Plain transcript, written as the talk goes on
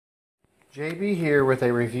JB here with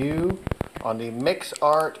a review on the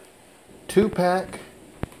MixMart 2-pack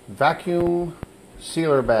vacuum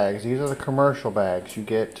sealer bags. These are the commercial bags. You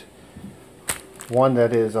get one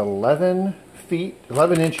that is 11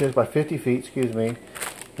 inches by 50 feet, excuse me,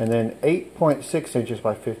 and then 8.6 inches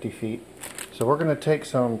by 50 feet. So we're going to take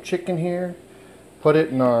some chicken here, put it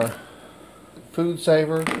in our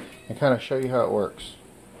Foodsaver, and kind of show you how it works.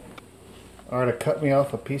 Alright, I cut me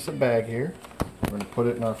off a piece of bag here. We're going to put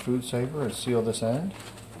it in our Foodsaver and seal this end.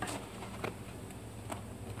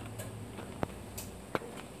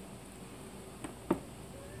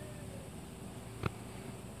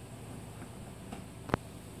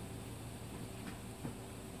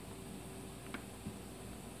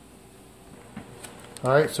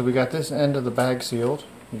 Alright, so we got this end of the bag sealed.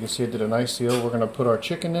 You can see it did a nice seal. We're going to put our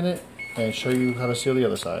chicken in it and show you how to seal the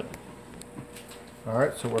other side.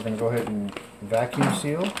 Alright, so we're going to go ahead and vacuum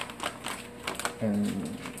seal. And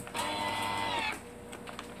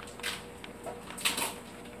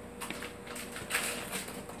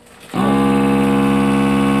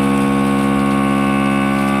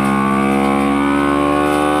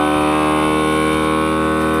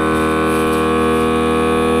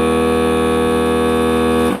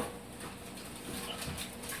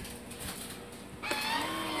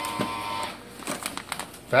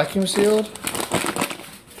vacuum sealed,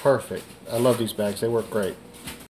 perfect. I love these bags, they work great.